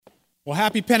Well,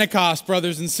 happy Pentecost,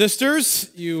 brothers and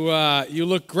sisters. You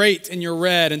look great in your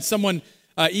red. And someone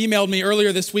emailed me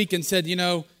earlier this week and said,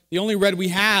 the only red we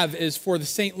have is for the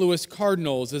St. Louis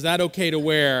Cardinals. Is that okay to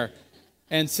wear?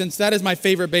 And since that is my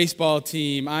favorite baseball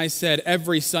team, I said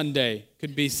every Sunday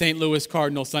could be St. Louis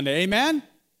Cardinal Sunday. Amen?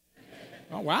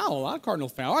 Oh, wow, a lot of Cardinal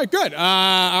fans. All right, good.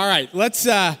 All right,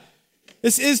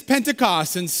 this is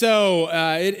Pentecost, and so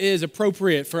it is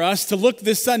appropriate for us to look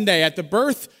this Sunday at the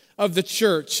birth of the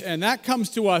church, and that comes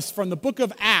to us from the book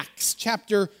of Acts,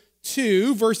 chapter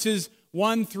 2, verses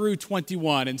 1 through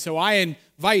 21. And so I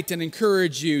invite and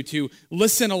encourage you to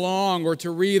listen along or to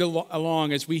read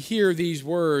along as we hear these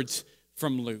words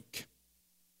from Luke.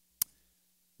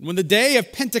 When the day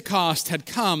of Pentecost had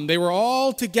come, they were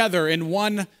all together in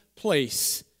one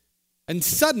place. And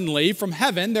suddenly from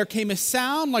heaven there came a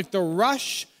sound like the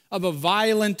rush of a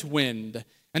violent wind,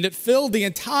 and it filled the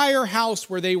entire house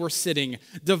where they were sitting.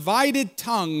 Divided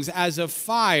tongues as of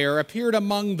fire appeared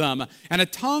among them, and a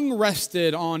tongue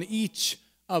rested on each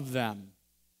of them.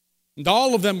 And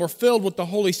all of them were filled with the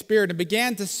Holy Spirit and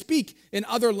began to speak in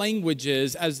other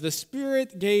languages as the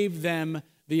Spirit gave them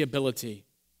the ability.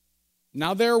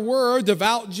 Now there were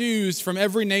devout Jews from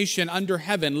every nation under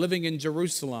heaven living in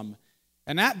Jerusalem.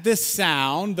 And at this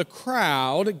sound the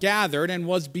crowd gathered and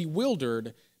was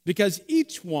bewildered, because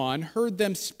each one heard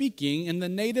them speaking in the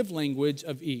native language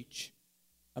of each.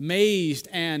 Amazed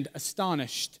and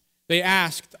astonished, they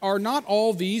asked, "Are not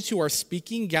all these who are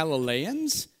speaking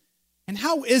Galileans? And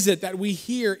how is it that we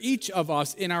hear each of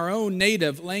us in our own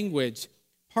native language?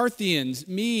 Parthians,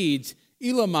 Medes,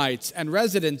 Elamites, and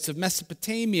residents of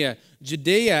Mesopotamia,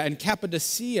 Judea and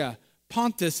Cappadocia,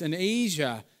 Pontus and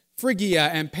Asia,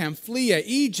 Phrygia and Pamphylia,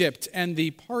 Egypt, and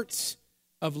the parts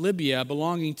of Libya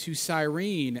belonging to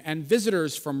Cyrene, and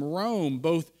visitors from Rome,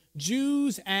 both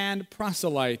Jews and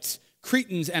proselytes,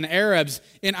 Cretans and Arabs,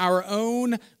 in our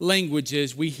own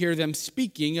languages we hear them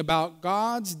speaking about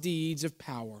God's deeds of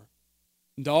power."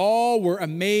 And all were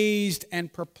amazed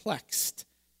and perplexed,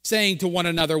 saying to one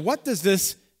another, "What does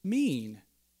this mean?"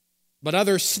 But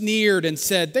others sneered and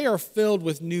said, "They are filled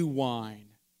with new wine."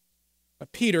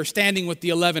 But Peter, standing with the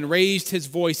 11, raised his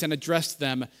voice and addressed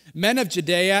them, "Men of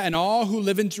Judea and all who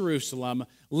live in Jerusalem,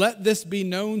 let this be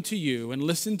known to you, and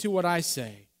listen to what I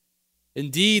say.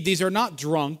 Indeed, these are not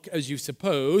drunk, as you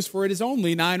suppose, for it is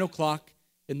only 9 o'clock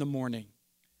in the morning.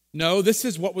 No, this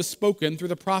is what was spoken through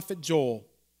the prophet Joel.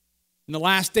 In the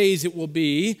last days it will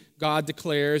be, God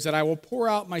declares, that I will pour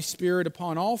out my Spirit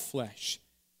upon all flesh,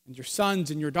 and your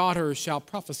sons and your daughters shall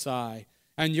prophesy,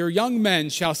 and your young men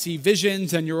shall see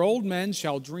visions, and your old men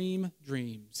shall dream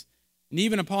dreams. And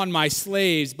even upon my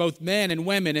slaves, both men and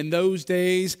women, in those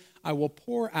days I will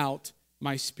pour out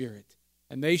my Spirit,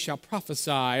 and they shall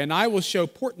prophesy. And I will show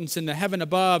portents in the heaven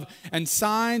above, and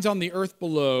signs on the earth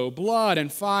below, blood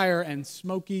and fire and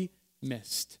smoky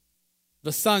mist.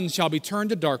 The sun shall be turned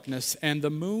to darkness, and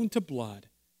the moon to blood,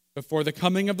 before the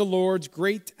coming of the Lord's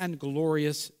great and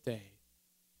glorious day.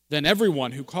 Then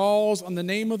everyone who calls on the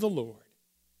name of the Lord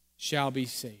shall be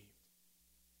saved."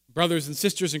 Brothers and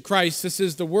sisters in Christ, this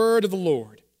is the word of the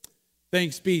Lord.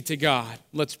 Thanks be to God.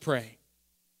 Let's pray.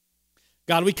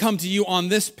 God, we come to you on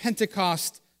this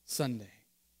Pentecost Sunday,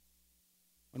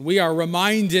 when we are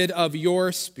reminded of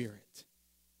your Spirit.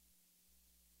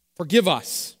 Forgive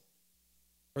us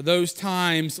for those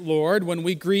times, Lord, when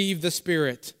we grieve the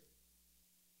Spirit,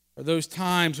 for those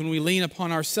times when we lean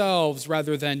upon ourselves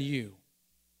rather than you.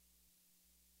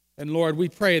 And Lord, we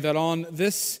pray that on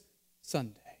this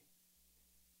Sunday,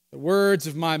 the words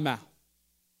of my mouth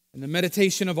and the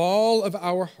meditation of all of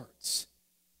our hearts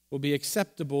will be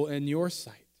acceptable in your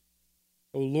sight,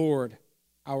 O Lord,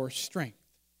 our strength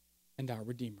and our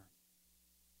Redeemer.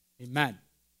 Amen.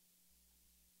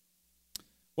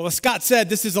 Well, as Scott said,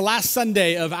 this is the last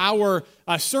Sunday of our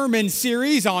sermon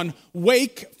series on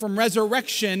Wake from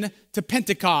Resurrection to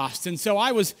Pentecost. And so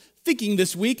I was thinking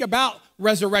this week about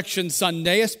Resurrection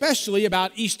Sunday, especially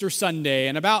about Easter Sunday,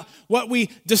 and about what we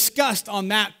discussed on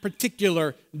that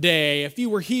particular day. If you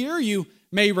were here, you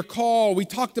may recall we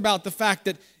talked about the fact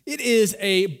that it is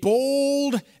a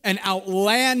bold and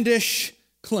outlandish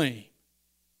claim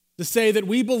to say that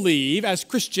we believe as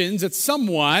Christians that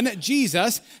someone,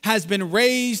 Jesus, has been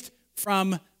raised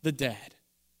from the dead.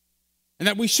 And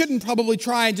that we shouldn't probably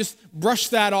try and just brush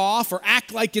that off or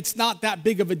act like it's not that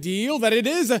big of a deal, that it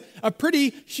is a pretty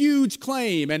huge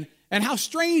claim. And how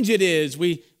strange it is,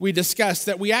 we discussed,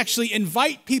 that we actually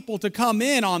invite people to come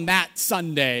in on that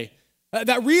Sunday.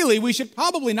 That really, we should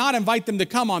probably not invite them to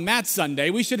come on that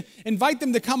Sunday. We should invite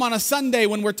them to come on a Sunday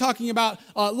when we're talking about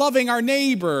loving our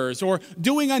neighbors or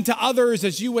doing unto others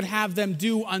as you would have them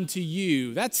do unto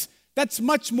you. That's That's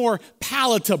much more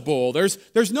palatable.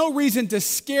 There's no reason to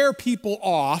scare people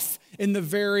off in the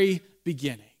very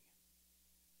beginning.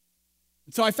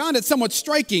 So I found it somewhat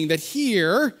striking that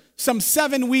here, some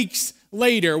 7 weeks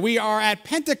later, we are at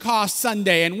Pentecost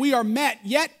Sunday, and we are met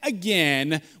yet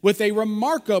again with a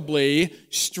remarkably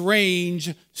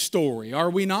strange story, are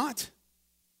we not?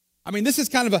 I mean, this is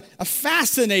kind of a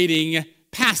fascinating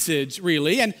passage,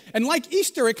 really. And like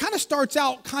Easter, it kind of starts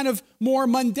out kind of more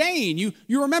mundane.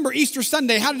 You remember Easter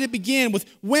Sunday, how did it begin? With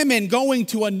women going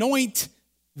to anoint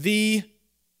the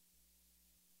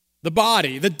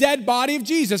body, the dead body of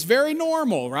Jesus. Very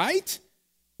normal, right?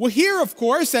 Well, here, of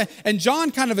course, and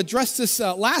John kind of addressed this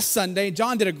last Sunday.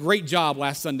 John did a great job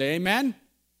last Sunday, amen?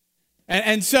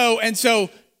 And so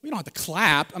we don't have to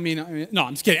clap. I mean, no,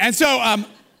 I'm just kidding. And so,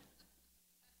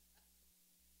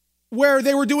 where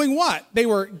they were doing what? They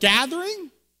were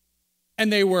gathering,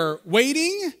 and they were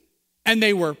waiting, and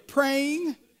they were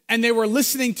praying, and they were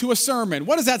listening to a sermon.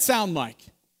 What does that sound like?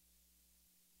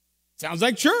 Sounds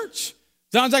like church.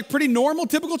 Sounds like pretty normal,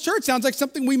 typical church. Sounds like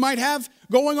something we might have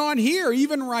going on here,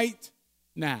 even right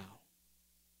now.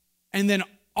 And then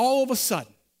all of a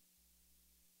sudden,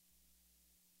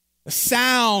 a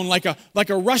sound like a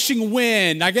rushing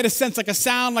wind. I get a sense like a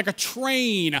sound like a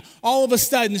train all of a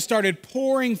sudden started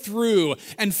pouring through,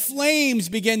 and flames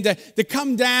began to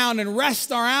come down and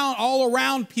rest all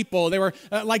around people. They were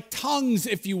like tongues,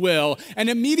 if you will. And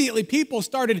immediately people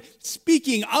started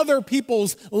speaking other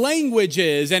people's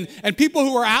languages. And people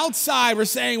who were outside were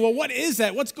saying, well, what is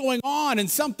that? What's going on? And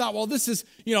some thought, well, this is,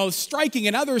 striking.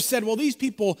 And others said, well, these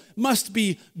people must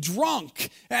be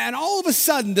drunk. And all of a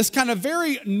sudden, this kind of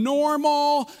very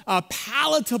normal,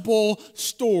 palatable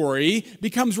story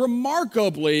becomes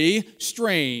remarkably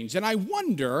strange. And I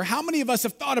wonder how many of us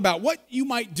have thought about what you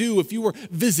might do if you were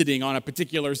visiting on a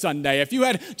particular Sunday. If you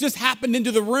had just happened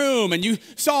into the room and you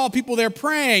saw people there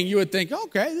praying, you would think,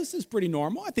 okay, this is pretty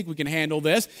normal. I think we can handle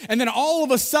this. And then all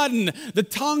of a sudden, the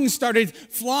tongues started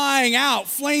flying out.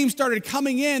 Flames started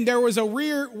coming in. There was a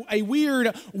weird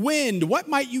wind. What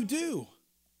might you do?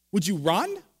 Would you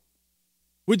run?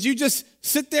 Would you just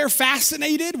sit there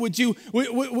fascinated? Would you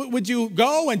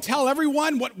go and tell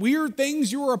everyone what weird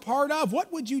things you were a part of?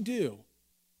 What would you do?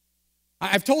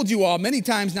 I've told you all many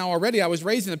times now already, I was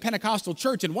raised in a Pentecostal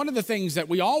church, and one of the things that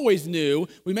we always knew,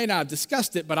 we may not have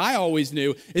discussed it, but I always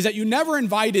knew, is that you never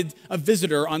invited a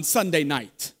visitor on Sunday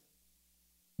night.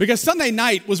 Because Sunday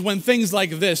night was when things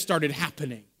like this started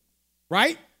happening,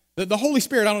 right? The Holy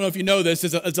Spirit, I don't know if you know this,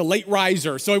 is a late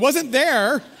riser, so he wasn't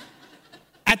there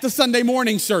at the Sunday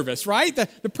morning service, right?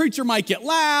 The preacher might get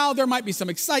loud, there might be some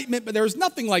excitement, but there was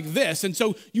nothing like this. And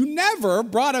so you never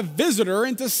brought a visitor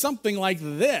into something like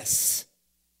this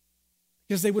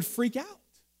because they would freak out.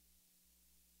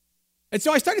 And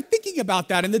so I started thinking about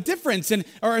that and the difference,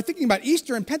 or thinking about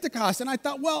Easter and Pentecost, and I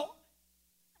thought, well,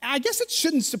 I guess it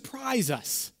shouldn't surprise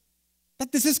us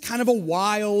that this is kind of a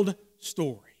wild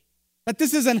story, that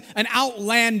this is an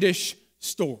outlandish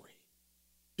story.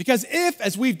 Because if,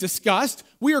 as we've discussed,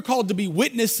 we are called to be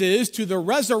witnesses to the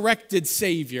resurrected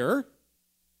Savior,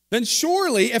 then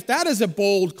surely, if that is a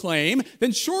bold claim,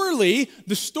 then surely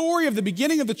the story of the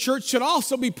beginning of the church should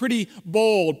also be pretty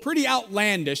bold, pretty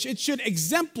outlandish. It should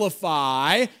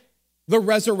exemplify the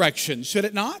resurrection, should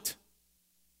it not?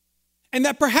 And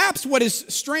that perhaps what is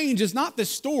strange is not this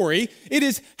story, it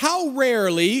is how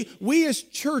rarely we as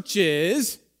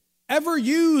churches ever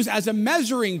use as a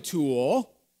measuring tool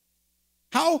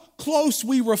how close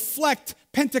we reflect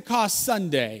Pentecost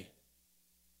Sunday.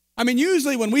 I mean,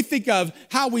 usually when we think of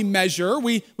how we measure,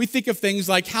 we think of things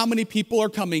like how many people are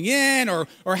coming in,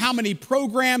 or how many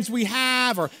programs we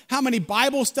have, or how many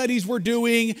Bible studies we're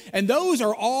doing, and those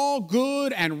are all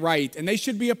good and right, and they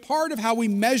should be a part of how we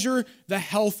measure the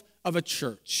health of a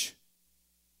church.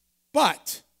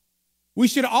 But we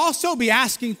should also be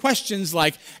asking questions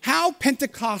like, how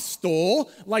Pentecostal,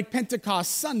 like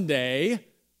Pentecost Sunday,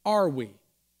 are we?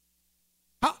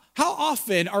 How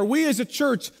often are we as a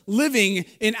church living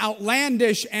in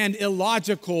outlandish and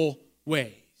illogical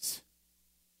ways?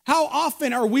 How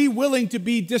often are we willing to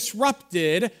be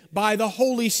disrupted by the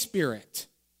Holy Spirit?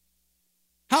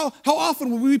 How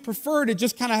often would we prefer to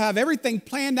just kind of have everything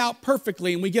planned out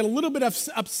perfectly, and we get a little bit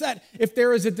upset if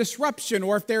there is a disruption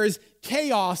or if there is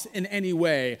chaos in any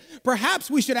way? Perhaps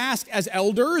we should ask as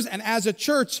elders and as a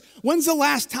church, when's the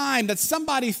last time that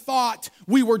somebody thought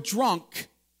we were drunk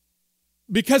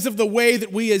because of the way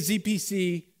that we as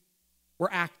ZPC were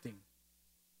acting?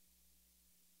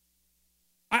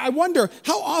 I wonder,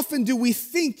 how often do we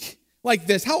think like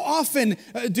this? How often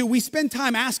do we spend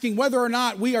time asking whether or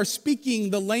not we are speaking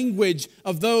the language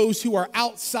of those who are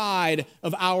outside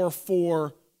of our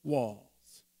four walls.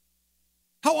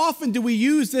 How often do we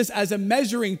use this as a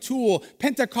measuring tool,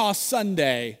 Pentecost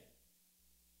Sunday,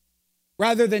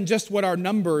 rather than just what our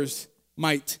numbers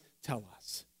might tell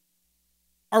us?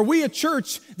 Are we a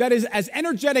church that is as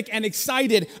energetic and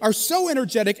excited, are so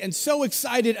energetic and so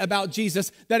excited about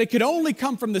Jesus that it could only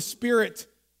come from the Spirit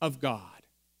of God?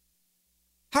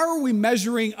 How are we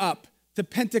measuring up to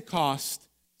Pentecost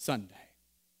Sunday?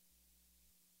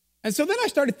 And so then I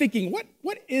started thinking,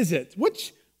 what is it?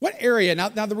 What area? Now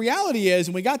the reality is,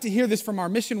 and we got to hear this from our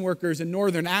mission workers in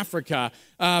Northern Africa,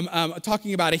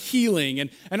 talking about a healing.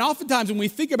 And oftentimes when we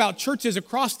think about churches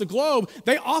across the globe,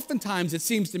 they oftentimes, it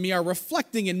seems to me, are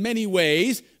reflecting in many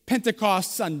ways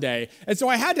Pentecost Sunday. And so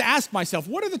I had to ask myself,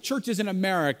 what are the churches in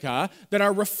America that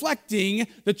are reflecting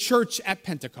the church at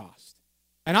Pentecost?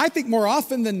 And I think more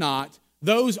often than not,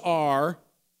 those are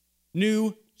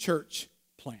new church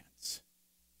plants.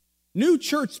 New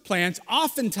church plants,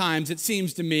 oftentimes, it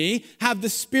seems to me, have the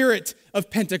spirit of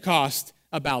Pentecost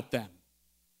about them.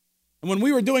 And when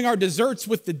we were doing our desserts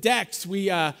with the decks, we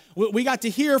got to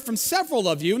hear from several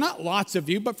of you, not lots of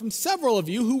you, but from several of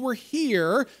you who were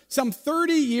here some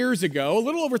 30 years ago, a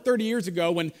little over 30 years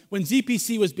ago when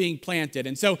ZPC was being planted.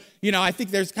 And so, I think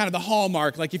there's kind of the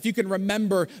hallmark, like if you can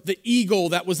remember the eagle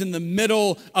that was in the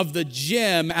middle of the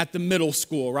gym at the middle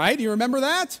school, right? Do you remember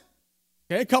that?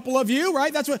 Okay, a couple of you,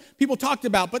 right? That's what people talked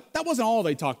about, but that wasn't all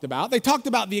they talked about. They talked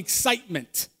about the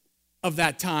excitement of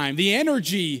that time, the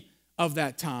energy of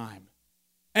that time.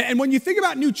 And when you think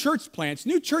about new church plants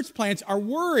are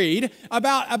worried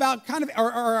about kind of,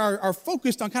 are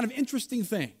focused on kind of interesting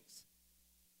things.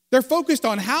 They're focused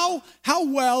on how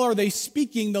well are they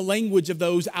speaking the language of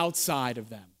those outside of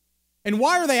them. And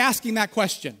why are they asking that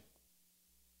question?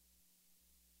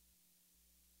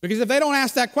 Because if they don't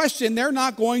ask that question, they're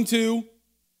not going to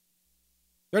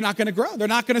grow. They're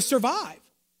not going to survive.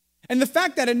 And the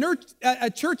fact that a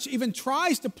church even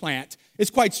tries to plant is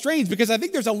quite strange, because I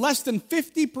think there's a less than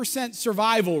 50%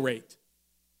 survival rate,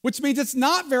 which means it's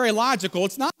not very logical,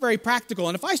 it's not very practical.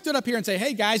 And if I stood up here and say,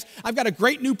 hey guys, I've got a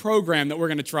great new program that we're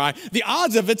going to try, the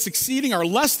odds of it succeeding are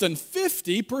less than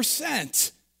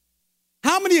 50%.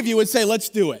 How many of you would say, let's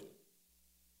do it?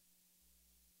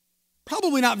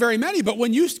 Probably not very many, but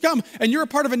when you come and you're a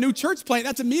part of a new church plant,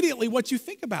 that's immediately what you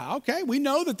think about. Okay, we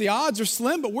know that the odds are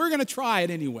slim, but we're going to try it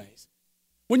anyways.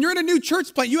 When you're in a new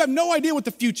church plant, you have no idea what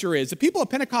the future is. The people at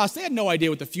Pentecost, they had no idea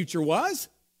what the future was.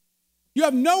 You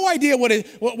have no idea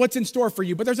what's in store for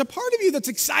you, but there's a part of you that's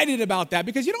excited about that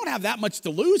because you don't have that much to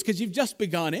lose because you've just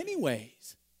begun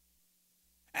anyways.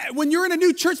 When you're in a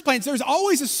new church plant, there's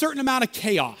always a certain amount of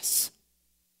chaos.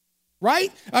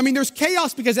 Right? I mean, there's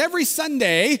chaos because every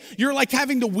Sunday you're like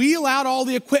having to wheel out all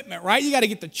the equipment, right? You got to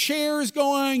get the chairs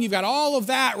going. You've got all of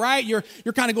that, right? You're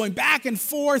kind of going back and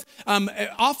forth.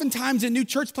 Oftentimes in new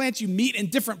church plants, you meet in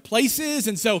different places.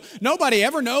 And so nobody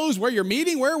ever knows where you're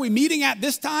meeting. Where are we meeting at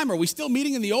this time? Are we still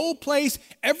meeting in the old place?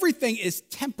 Everything is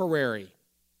temporary.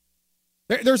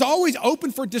 There's always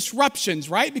open for disruptions,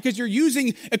 right? Because you're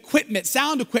using equipment,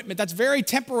 sound equipment, that's very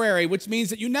temporary, which means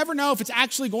that you never know if it's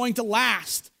actually going to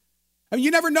last. I mean,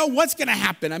 you never know what's going to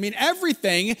happen. I mean,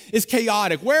 everything is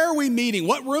chaotic. Where are we meeting?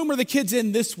 What room are the kids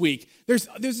in this week? There's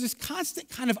this constant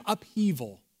kind of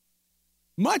upheaval.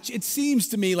 Much, it seems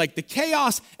to me, like the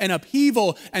chaos and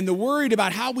upheaval and the worried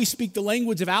about how we speak the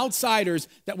language of outsiders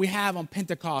that we have on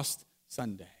Pentecost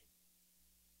Sunday.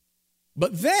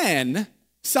 But then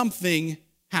something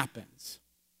happens.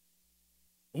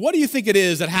 What do you think it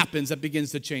is that happens that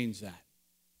begins to change that?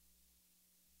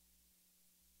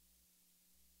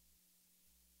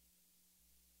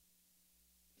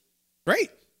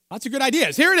 Great. Lots of good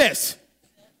ideas. Here it is.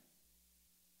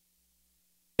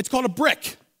 It's called a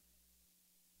brick.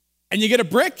 And you get a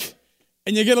brick,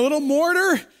 and you get a little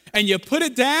mortar, and you put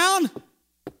it down,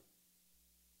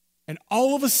 and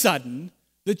all of a sudden,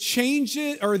 the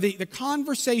changes or the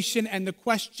conversation and the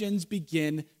questions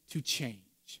begin to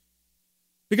change.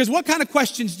 Because what kind of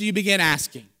questions do you begin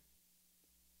asking?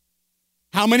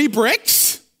 How many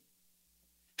bricks?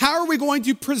 How are we going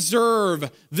to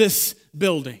preserve this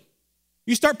building?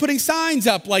 You start putting signs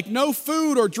up like no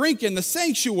food or drink in the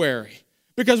sanctuary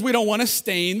because we don't want to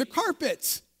stain the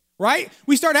carpets, right?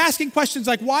 We start asking questions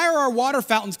like, why are our water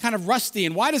fountains kind of rusty?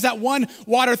 And why does that one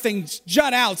water thing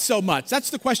jut out so much?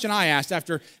 That's the question I asked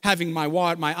after having my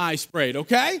eye sprayed,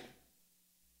 okay?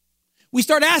 We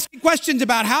start asking questions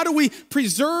about how do we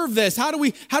preserve this? How do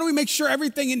we make sure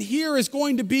everything in here is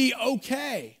going to be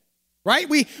okay? right?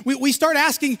 We start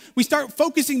asking, we start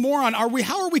focusing more on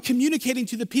how are we communicating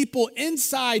to the people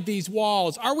inside these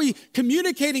walls? Are we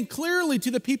communicating clearly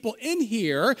to the people in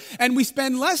here? And we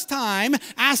spend less time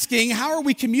asking, how are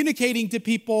we communicating to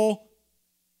people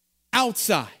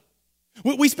outside?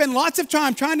 We spend lots of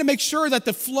time trying to make sure that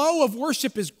the flow of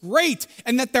worship is great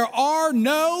and that there are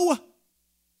no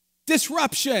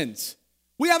disruptions.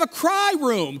 We have a cry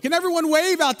room. Can everyone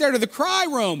wave out there to the cry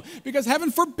room? Because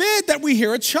heaven forbid that we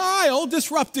hear a child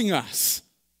disrupting us.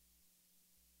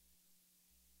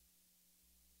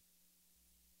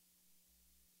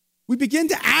 We begin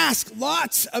to ask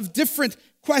lots of different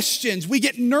questions. We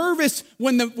get nervous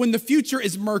when the future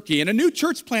is murky. In a new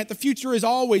church plant, the future is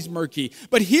always murky.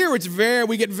 But here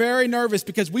we get very nervous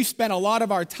because we've spent a lot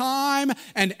of our time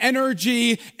and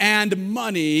energy and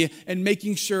money in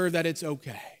making sure that it's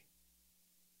okay.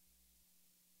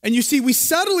 And you see, we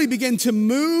subtly begin to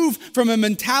move from a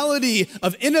mentality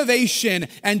of innovation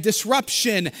and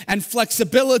disruption and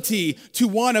flexibility to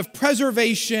one of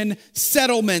preservation,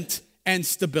 settlement, and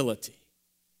stability.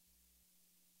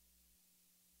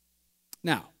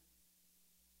 Now,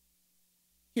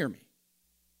 hear me.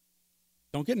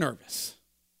 Don't get nervous.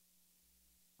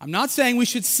 I'm not saying we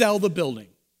should sell the building.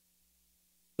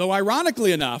 Though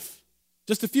ironically enough,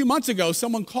 just a few months ago,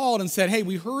 someone called and said, hey,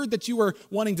 we heard that you were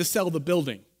wanting to sell the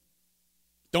building.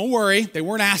 Don't worry, they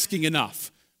weren't asking enough.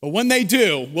 But when they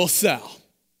do, we'll sell.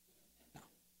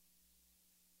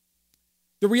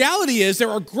 The reality is there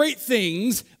are great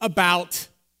things about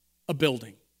a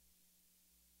building.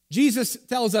 Jesus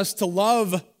tells us to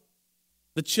love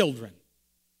the children.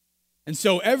 And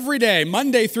so every day,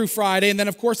 Monday through Friday, and then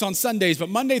of course on Sundays, but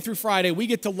Monday through Friday, we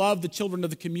get to love the children of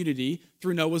the community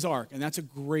through Noah's Ark. And that's a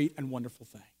great and wonderful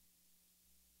thing.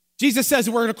 Jesus says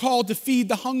we're called to feed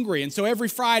the hungry. And so every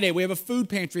Friday we have a food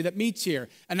pantry that meets here.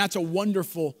 And that's a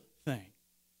wonderful thing.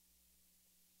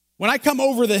 When I come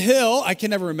over the hill, I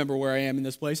can never remember where I am in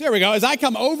this place. There we go. As I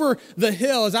come over the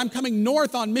hill, as I'm coming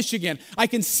north on Michigan, I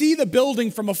can see the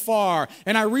building from afar.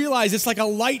 And I realize it's like a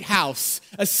lighthouse,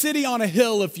 a city on a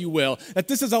hill, if you will, that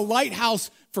this is a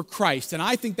lighthouse for Christ. And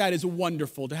I think that is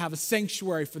wonderful to have a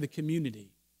sanctuary for the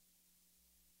community.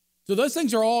 So those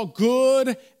things are all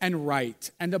good and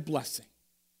right and a blessing.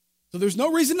 So there's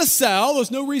no reason to sell,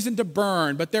 there's no reason to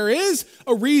burn, but there is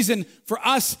a reason for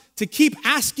us to keep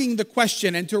asking the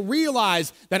question and to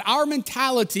realize that our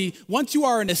mentality, once you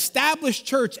are an established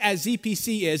church as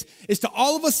ZPC is to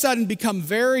all of a sudden become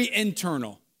very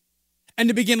internal and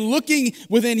to begin looking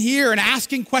within here and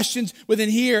asking questions within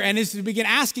here and is to begin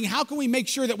asking, how can we make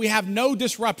sure that we have no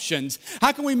disruptions?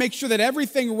 How can we make sure that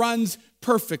everything runs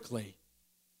perfectly?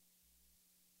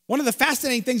 One of the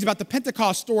fascinating things about the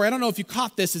Pentecost story, I don't know if you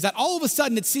caught this, is that all of a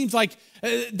sudden it seems like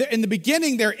in the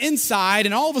beginning they're inside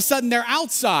and all of a sudden they're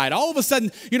outside. All of a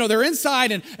sudden, they're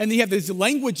inside and they have these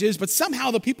languages, but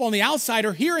somehow the people on the outside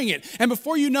are hearing it. And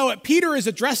before you know it, Peter is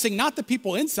addressing not the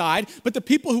people inside, but the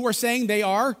people who are saying they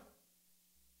are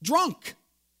drunk.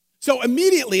 So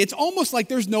immediately it's almost like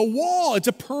there's no wall. It's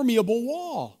a permeable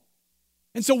wall.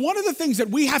 And so one of the things that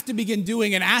we have to begin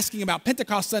doing and asking about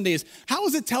Pentecost Sunday is, how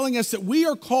is it telling us that we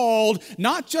are called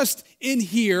not just in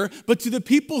here, but to the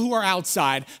people who are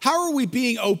outside? How are we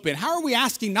being open? How are we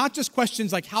asking not just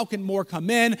questions like how can more come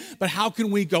in, but how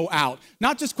can we go out?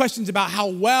 Not just questions about how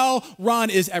well run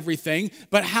is everything,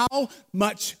 but how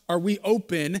much are we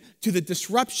open to the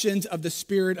disruptions of the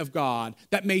Spirit of God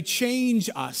that may change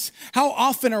us? How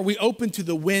often are we open to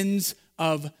the winds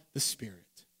of the Spirit?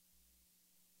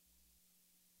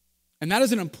 And that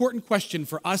is an important question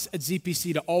for us at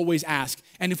ZPC to always ask.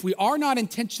 And if we are not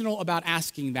intentional about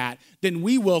asking that, then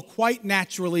we will quite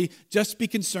naturally just be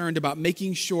concerned about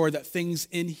making sure that things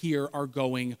in here are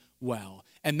going well.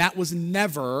 And that was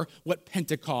never what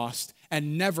Pentecost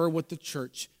and never what the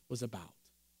church was about.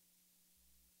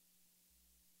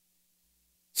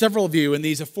 Several of you in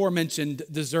these aforementioned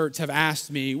desserts have asked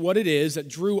me what it is that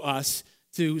drew us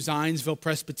to Zionsville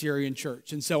Presbyterian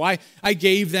Church. And so I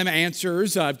gave them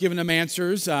answers. I've given them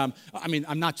answers. I'm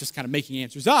not just kind of making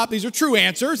answers up. These are true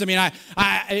answers.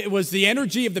 It was the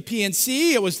energy of the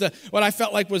PNC. It was what I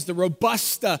felt like was the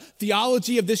robust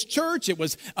theology of this church. It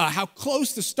was how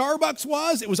close the Starbucks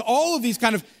was. It was all of these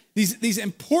kind of, these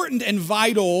important and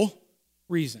vital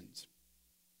reasons.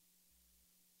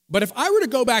 But if I were to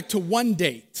go back to one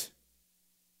date,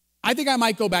 I think I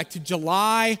might go back to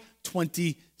July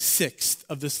 26th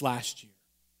of this last year.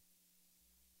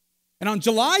 And on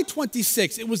July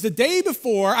 26th, it was the day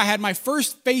before I had my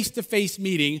first face-to-face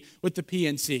meeting with the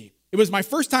PNC. It was my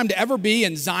first time to ever be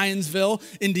in Zionsville,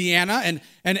 Indiana, and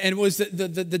it was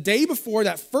the day before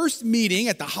that first meeting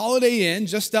at the Holiday Inn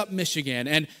just up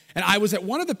Michigan. And I was at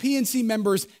one of the PNC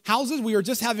members' houses. We were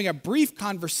just having a brief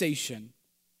conversation.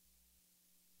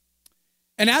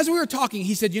 And as we were talking,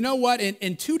 he said, you know what?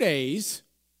 In 2 days,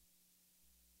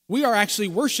 we are actually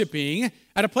worshiping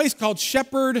at a place called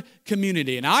Shepherd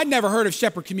Community. And I'd never heard of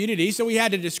Shepherd Community, so he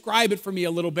had to describe it for me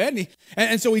a little bit.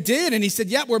 And so he did, and he said,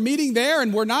 yeah, we're meeting there,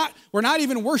 and we're not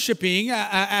even worshiping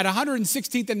at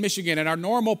 116th and Michigan at our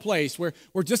normal place.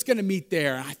 We're just going to meet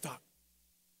there. And I thought,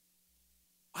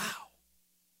 wow.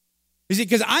 You see,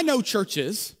 because I know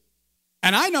churches,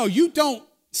 and I know you don't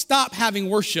stop having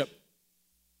worship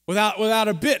without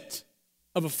a bit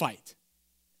of a fight.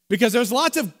 Because there's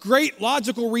lots of great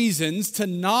logical reasons to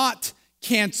not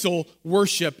cancel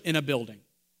worship in a building,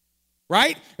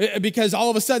 right? Because all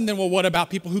of a sudden then, well, what about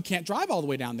people who can't drive all the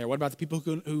way down there? What about the people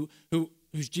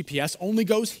whose GPS only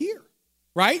goes here,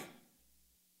 right?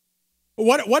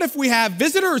 What if we have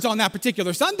visitors on that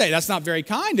particular Sunday? That's not very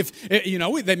kind.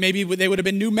 Maybe they would have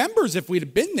been new members if we'd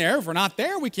have been there. If we're not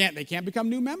there, they can't become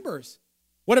new members.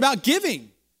 What about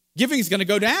giving? Giving is going to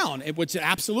go down, which it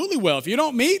absolutely will. If you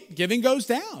don't meet, giving goes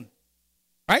down,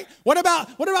 right? What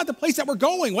about the place that we're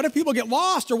going? What if people get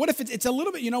lost? Or what if it's a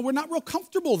little bit, we're not real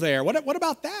comfortable there? What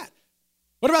about that?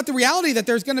 What about the reality that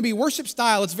there's going to be worship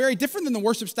style? It's very different than the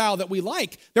worship style that we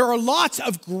like. There are lots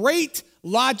of great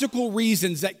logical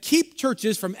reasons that keep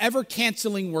churches from ever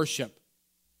canceling worship.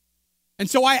 And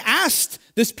so I asked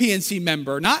this PNC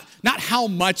member, not how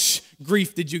much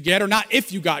grief did you get, or not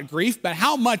if you got grief, but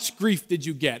how much grief did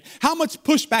you get? How much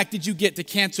pushback did you get to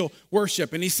cancel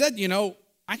worship? And he said,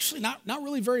 actually not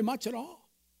really very much at all.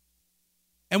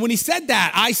 And when he said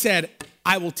that, I said,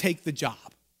 I will take the job.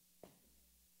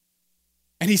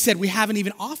 And he said, we haven't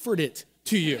even offered it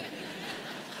to you.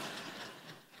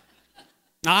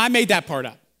 Now, I made that part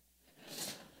up.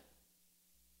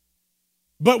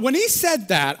 But when he said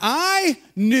that, I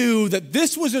knew that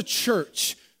this was a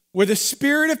church where the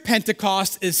spirit of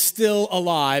Pentecost is still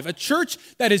alive, a church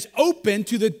that is open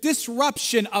to the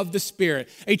disruption of the Spirit,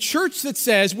 a church that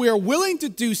says we are willing to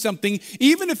do something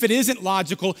even if it isn't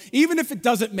logical, even if it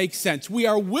doesn't make sense. We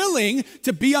are willing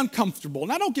to be uncomfortable.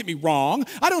 Now, don't get me wrong.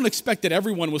 I don't expect that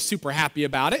everyone was super happy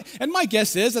about it, and my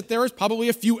guess is that there is probably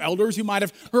a few elders who might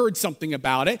have heard something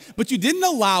about it, but you didn't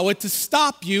allow it to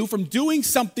stop you from doing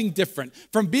something different,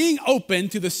 from being open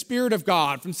to the Spirit of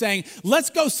God, from saying, let's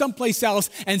go someplace else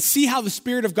and see how the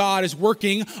Spirit of God is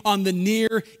working on the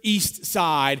Near East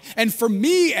Side. And for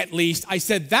me, at least, I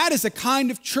said that is the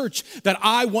kind of church that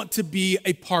I want to be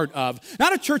a part of.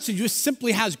 Not a church that just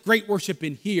simply has great worship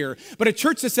in here, but a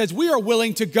church that says we are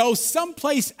willing to go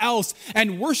someplace else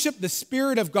and worship the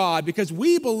Spirit of God, because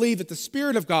we believe that the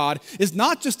Spirit of God is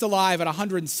not just alive at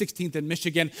 116th and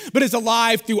Michigan, but is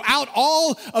alive throughout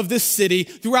all of this city,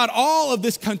 throughout all of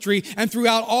this country, and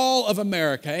throughout all of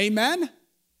America. Amen?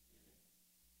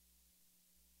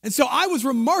 And so I was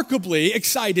remarkably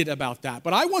excited about that.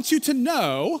 But I want you to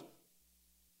know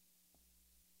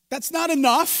that's not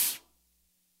enough.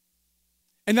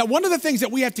 And that one of the things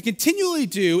that we have to continually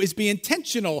do is be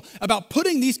intentional about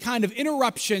putting these kind of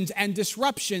interruptions and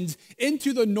disruptions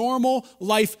into the normal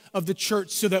life of the church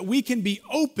so that we can be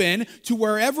open to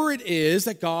wherever it is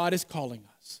that God is calling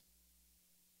us.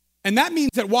 And that means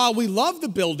that while we love the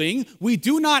building, we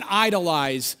do not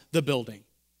idolize the building.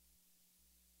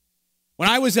 When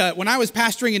I was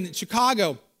pastoring in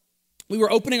Chicago, we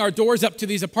were opening our doors up to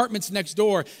these apartments next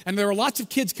door, and there were lots of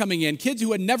kids coming in, kids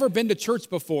who had never been to church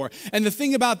before. And the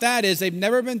thing about that is they've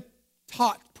never been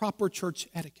taught proper church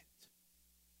etiquette.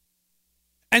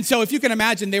 And so if you can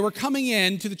imagine, they were coming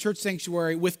in to the church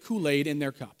sanctuary with Kool-Aid in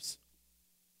their cups.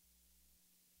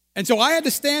 And so I had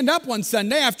to stand up one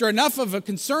Sunday after enough of a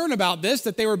concern about this,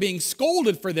 that they were being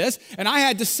scolded for this, and I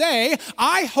had to say,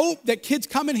 I hope that kids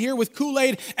come in here with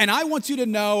Kool-Aid, and I want you to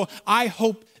know, I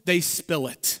hope they spill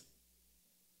it.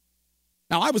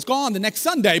 Now, I was gone the next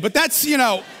Sunday, but that's,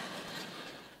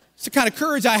 it's the kind of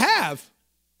courage I have.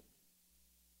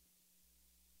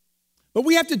 But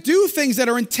we have to do things that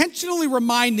are intentionally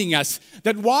reminding us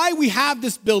that why we have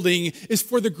this building is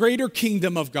for the greater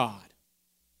kingdom of God.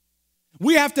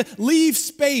 We have to leave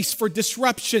space for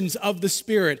disruptions of the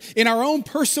Spirit in our own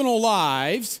personal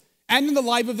lives and in the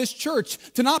life of this church,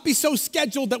 to not be so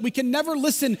scheduled that we can never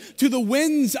listen to the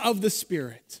winds of the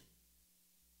Spirit.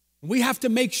 We have to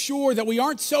make sure that we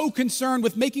aren't so concerned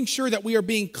with making sure that we are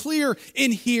being clear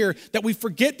in here that we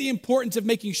forget the importance of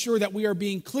making sure that we are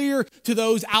being clear to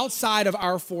those outside of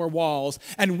our four walls.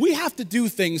 And we have to do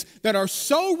things that are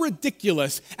so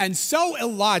ridiculous and so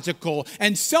illogical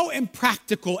and so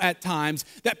impractical at times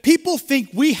that people think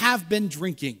we have been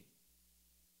drinking.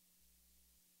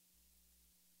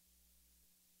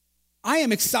 I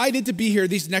am excited to be here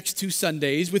these next 2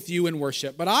 Sundays with you in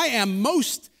worship, but I am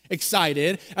most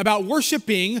excited about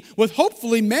worshiping with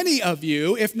hopefully many of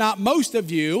you, if not most of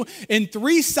you, in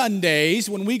 3 Sundays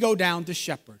when we go down to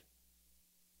Shepherd.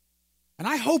 And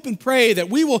I hope and pray that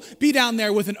we will be down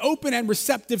there with an open and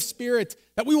receptive spirit,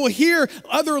 that we will hear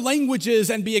other languages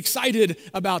and be excited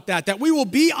about that we will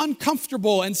be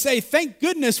uncomfortable and say, thank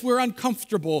goodness we're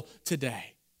uncomfortable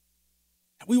today.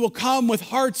 That we will come with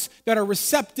hearts that are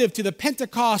receptive to the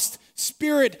Pentecost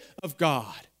Spirit of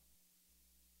God,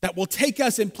 that will take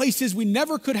us in places we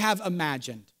never could have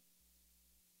imagined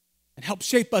and help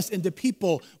shape us into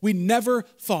people we never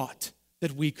thought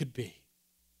that we could be.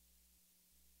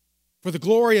 For the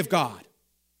glory of God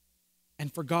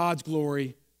and for God's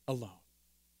glory alone.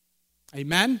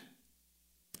 Amen?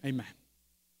 Amen.